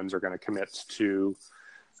the Bruins are going to commit to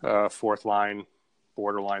fourth line,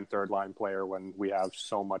 borderline third line player when we have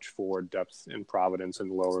so much forward depth in Providence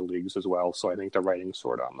and lower leagues as well. So I think the writing's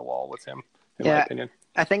sort of on the wall with him, in my opinion.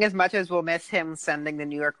 I think as much as we'll miss him sending the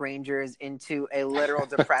New York Rangers into a literal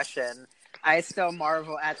depression, I still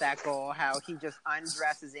marvel at that goal, how he just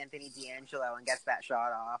undresses Anthony DeAngelo and gets that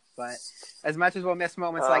shot off. But as much as we'll miss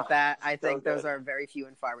moments like that, I think those are very few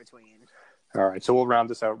and far between. All right, so we'll round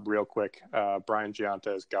this out real quick. Brian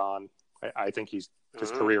Giunta is gone. I think he's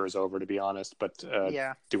his career is over, to be honest. But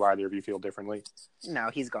do either of you feel differently? No,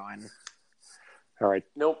 he's gone. All right.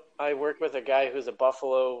 Nope. I work with a guy who's a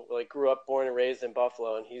Buffalo, grew up, born and raised in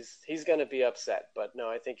Buffalo, and he's going to be upset. But no,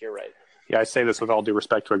 I think you're right. Yeah, I say this with all due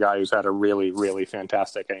respect to a guy who's had a really, really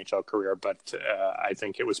fantastic NHL career, but I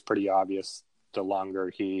think it was pretty obvious the longer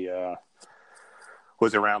he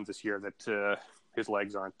was around this year that his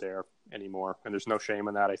legs aren't there anymore, and there's no shame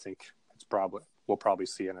in that. I think we'll probably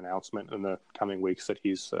see an announcement in the coming weeks that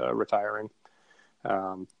he's retiring.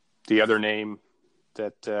 The other name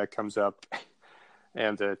that comes up,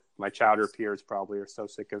 and my Chowder peers probably are so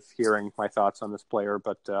sick of hearing my thoughts on this player,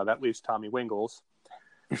 but that leaves Tommy Wingels.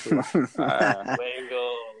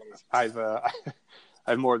 I've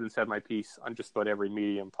more than said my piece on just about every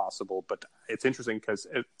medium possible, but it's interesting because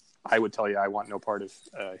I would tell you I want no part of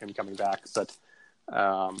him coming back. But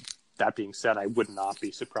that being said, I would not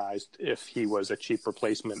be surprised if he was a cheap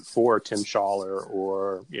replacement for Tim Schaller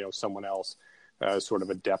or someone else, sort of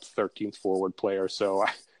a depth 13th forward player. So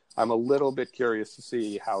I'm a little bit curious to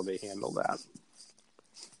see how they handle that.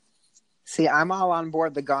 See, I'm all on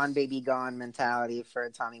board the gone baby gone mentality for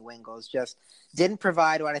Tommy Wingels. Just didn't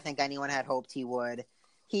provide what I think anyone had hoped he would.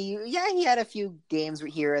 He had a few games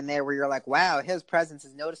here and there where you're like, wow, his presence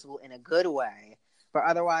is noticeable in a good way. But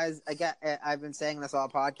otherwise, again, I've been saying this all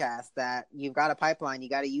podcast that you've got a pipeline, you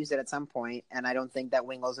got to use it at some point, and I don't think that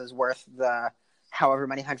Wingels is worth the however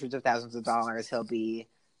many hundreds of thousands of dollars he'll be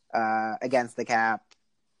against the cap.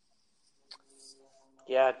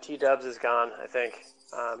 Yeah, T-Dubs is gone, I think.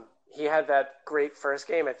 He had that great first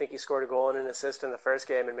game. I think he scored a goal and an assist in the first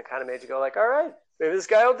game, and it kind of made you go like, all right, maybe this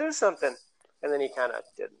guy will do something. And then he kind of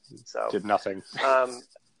didn't. So did nothing.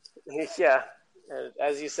 Yeah. And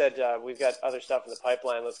as you said, we've got other stuff in the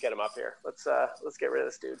pipeline. Let's get him up here. Let's get rid of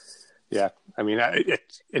this dude. Yeah. I mean,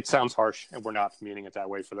 it sounds harsh, and we're not meaning it that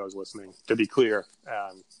way for those listening. To be clear,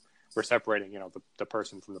 we're separating, the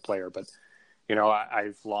person from the player, but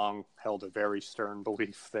I've long held a very stern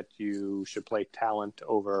belief that you should play talent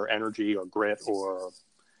over energy or grit or,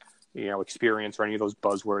 experience or any of those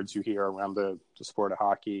buzzwords you hear around the sport of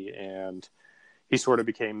hockey. And he sort of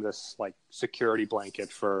became this security blanket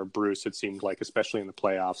for Bruce, it seemed like, especially in the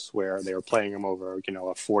playoffs where they were playing him over, a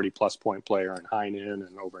 40-plus point player in Heinen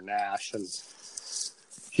and over Nash. And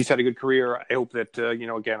he's had a good career. I hope that,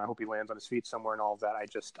 again, I hope he lands on his feet somewhere and all of that.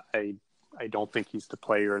 I don't think he's the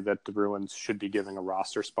player that the Bruins should be giving a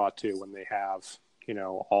roster spot to when they have,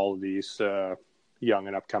 all of these young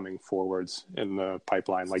and upcoming forwards in the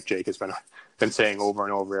pipeline, like Jake has been saying over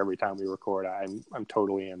and over every time we record. I'm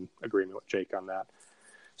totally in agreement with Jake on that.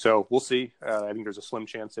 So we'll see. I think there's a slim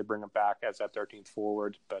chance they bring him back as that 13th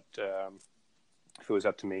forward, but if it was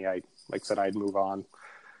up to me, like I said, I'd move on.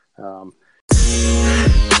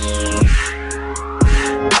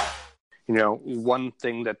 One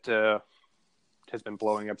thing that has been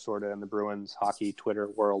blowing up sort of in the Bruins hockey Twitter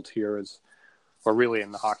world here is, or really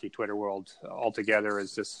in the hockey Twitter world altogether,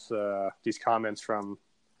 is this these comments from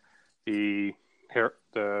the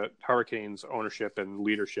Hurricanes ownership and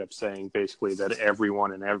leadership saying basically that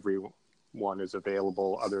everyone is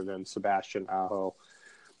available other than Sebastian Aho.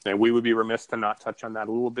 And we would be remiss to not touch on that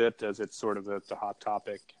a little bit, as it's sort of the hot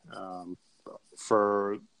topic.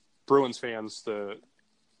 For Bruins fans,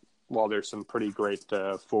 while there's some pretty great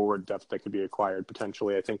forward depth that could be acquired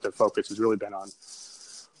potentially, I think the focus has really been on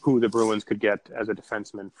who the Bruins could get as a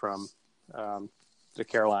defenseman from the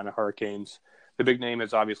Carolina Hurricanes. The big name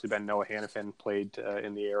has obviously been Noah Hannafin, played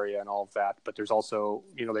in the area and all of that, but there's also,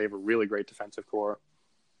 they have a really great defensive core.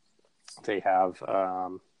 They have, a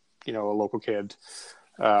local kid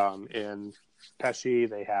in Pesci.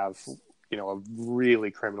 They have, a really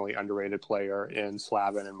criminally underrated player in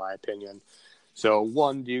Slavin, in my opinion. So,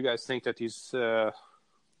 one, do you guys think that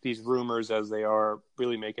these rumors, as they are,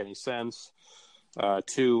 really make any sense?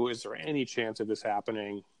 Two, is there any chance of this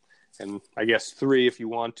happening? And I guess three, if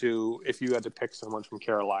you had to pick someone from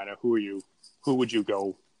Carolina, who would you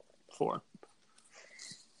go for?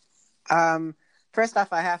 First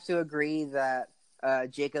off, I have to agree that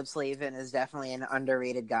Jacob Slavin is definitely an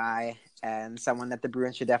underrated guy and someone that the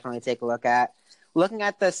Bruins should definitely take a look at. Looking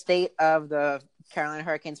at the state of the Carolina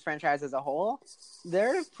Hurricanes franchise as a whole,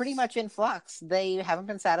 they're pretty much in flux. They haven't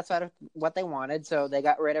been satisfied with what they wanted, so they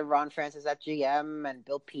got rid of Ron Francis at GM, and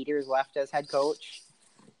Bill Peters left as head coach.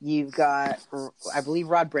 You've got, I believe,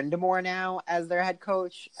 Rod Brindamore now as their head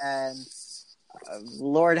coach, and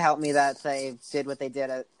Lord help me that they did what they did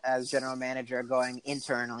as general manager, going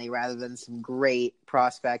internally rather than some great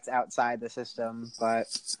prospects outside the system. But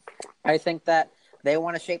I think that they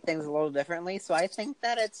want to shape things a little differently, so I think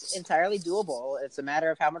that it's entirely doable. It's a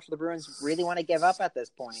matter of how much the Bruins really want to give up at this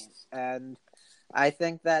point. And I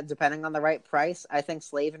think that depending on the right price, I think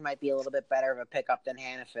Slavin might be a little bit better of a pickup than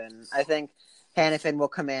Hannafin. I think Hannafin will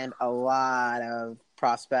command a lot of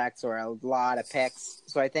prospects or a lot of picks.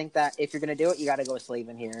 So I think that if you're going to do it, you got to go with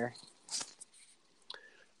Slavin here.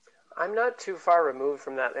 I'm not too far removed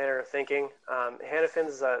from that manner of thinking.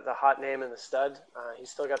 Hannafin's the hot name in the stud. He's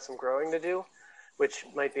still got some growing to do, which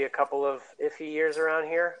might be a couple of iffy years around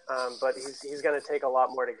here, but he's going to take a lot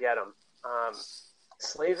more to get him.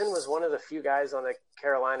 Slavin was one of the few guys on the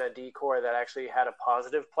Carolina D core that actually had a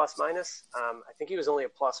positive plus-minus. I think he was only a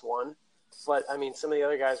 +1, but, I mean, some of the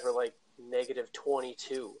other guys were like -22,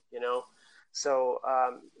 you know? So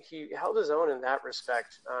he held his own in that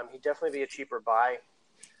respect. He'd definitely be a cheaper buy.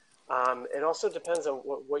 It also depends on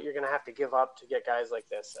what you're going to have to give up to get guys like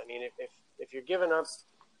this. I mean, if you're giving up,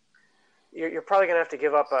 you're probably going to have to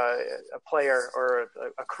give up a player or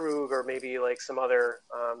a Krug or maybe like some other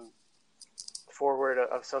forward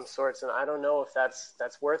of some sorts. And I don't know if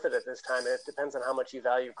that's worth it at this time. It depends on how much you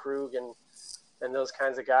value Krug and those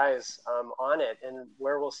kinds of guys on it. And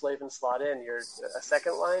where will Slavin slot in? You're a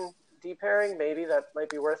second line D pairing, maybe that might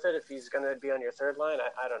be worth it if he's going to be on your third line.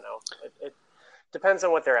 I don't know. It depends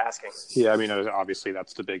on what they're asking. Yeah, I mean, obviously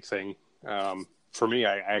that's the big thing. For me,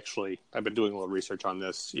 I've been doing a little research on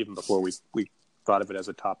this even before we thought of it as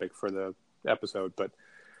a topic for the episode. But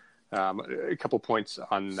a couple points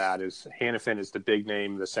on that is Hannafin is the big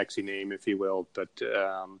name, the sexy name, if you will. But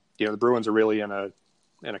the Bruins are really in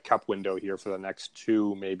a cup window here for the next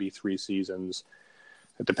 2, maybe 3 seasons,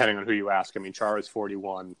 depending on who you ask. I mean, Chara's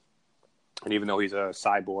 41. And even though he's a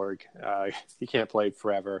cyborg, he can't play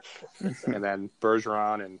forever. And then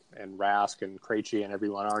Bergeron and Rask and Krejci and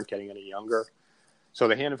everyone aren't getting any younger. So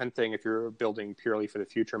the Hannafin thing, if you're building purely for the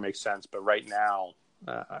future, makes sense. But right now,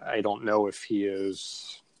 I don't know if he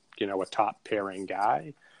is, a top pairing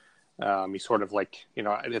guy. He's sort of like,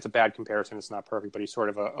 it's a bad comparison. It's not perfect, but he's sort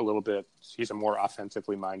of a little bit, he's a more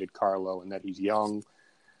offensively minded Carlo in that he's young.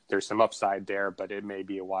 There's some upside there, but it may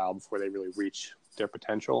be a while before they really reach their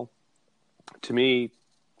potential. To me,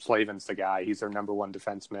 Slavin's the guy. He's their number one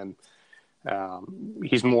defenseman.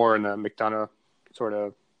 He's more in a McDonough sort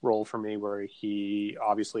of role for me, where he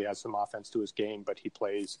obviously has some offense to his game, but he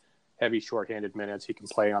plays heavy shorthanded minutes. He can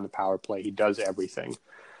play on the power play. He does everything.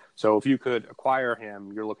 So if you could acquire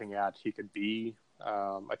him, you're looking at he could be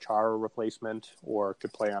a Chara replacement or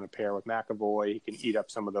could play on a pair with McAvoy. He can eat up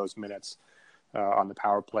some of those minutes on the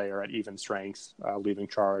power play or at even strength, leaving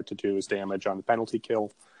Chara to do his damage on the penalty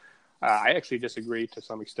kill. I actually disagree to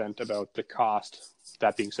some extent about the cost.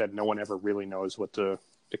 That being said, no one ever really knows what the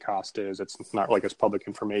cost is. It's not like it's public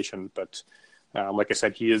information, but like I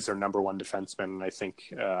said, he is their number one defenseman, and I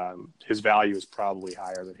think his value is probably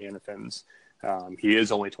higher than Hannafin's. He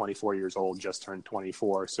is only 24 years old, just turned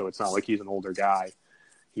 24, so it's not like he's an older guy.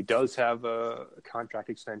 He does have a contract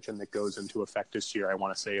extension that goes into effect this year. I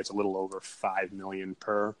want to say it's a little over $5 million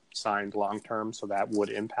per signed long-term, so that would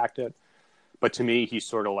impact it. But to me, he's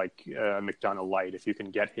sort of like McDonough light. If you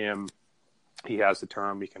can get him, he has the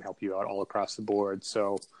term. He can help you out all across the board.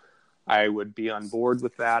 So I would be on board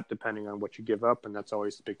with that, depending on what you give up, and that's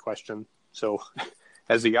always the big question. So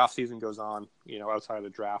as the offseason goes on, outside of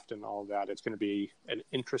the draft and all of that, it's going to be an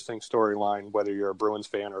interesting storyline, whether you're a Bruins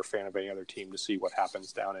fan or a fan of any other team, to see what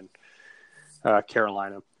happens down in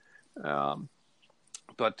Carolina.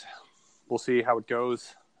 But we'll see how it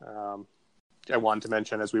goes. I wanted to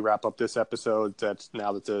mention as we wrap up this episode that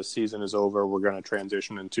now that the season is over, we're going to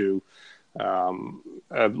transition into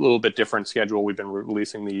a little bit different schedule. We've been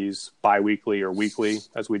releasing these bi-weekly or weekly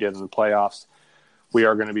as we did in the playoffs. We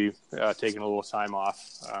are going to be taking a little time off,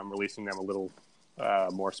 releasing them a little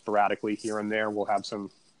more sporadically here and there. We'll have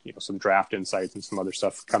some draft insights and some other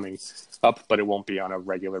stuff coming up, but it won't be on a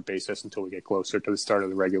regular basis until we get closer to the start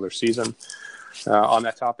of the regular season. On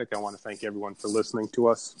that topic, I want to thank everyone for listening to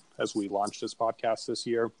us as we launched this podcast this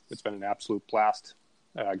year. It's been an absolute blast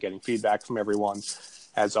getting feedback from everyone.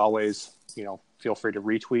 As always, feel free to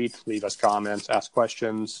retweet, leave us comments, ask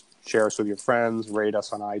questions, share us with your friends, rate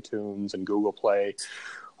us on iTunes and Google Play,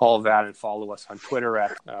 all of that, and follow us on Twitter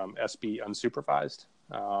at SB Unsupervised.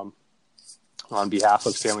 On behalf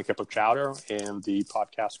of Stanley Cup of Chowder and the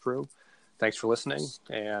podcast crew, thanks for listening,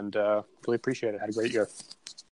 and really appreciate it. Had a great year.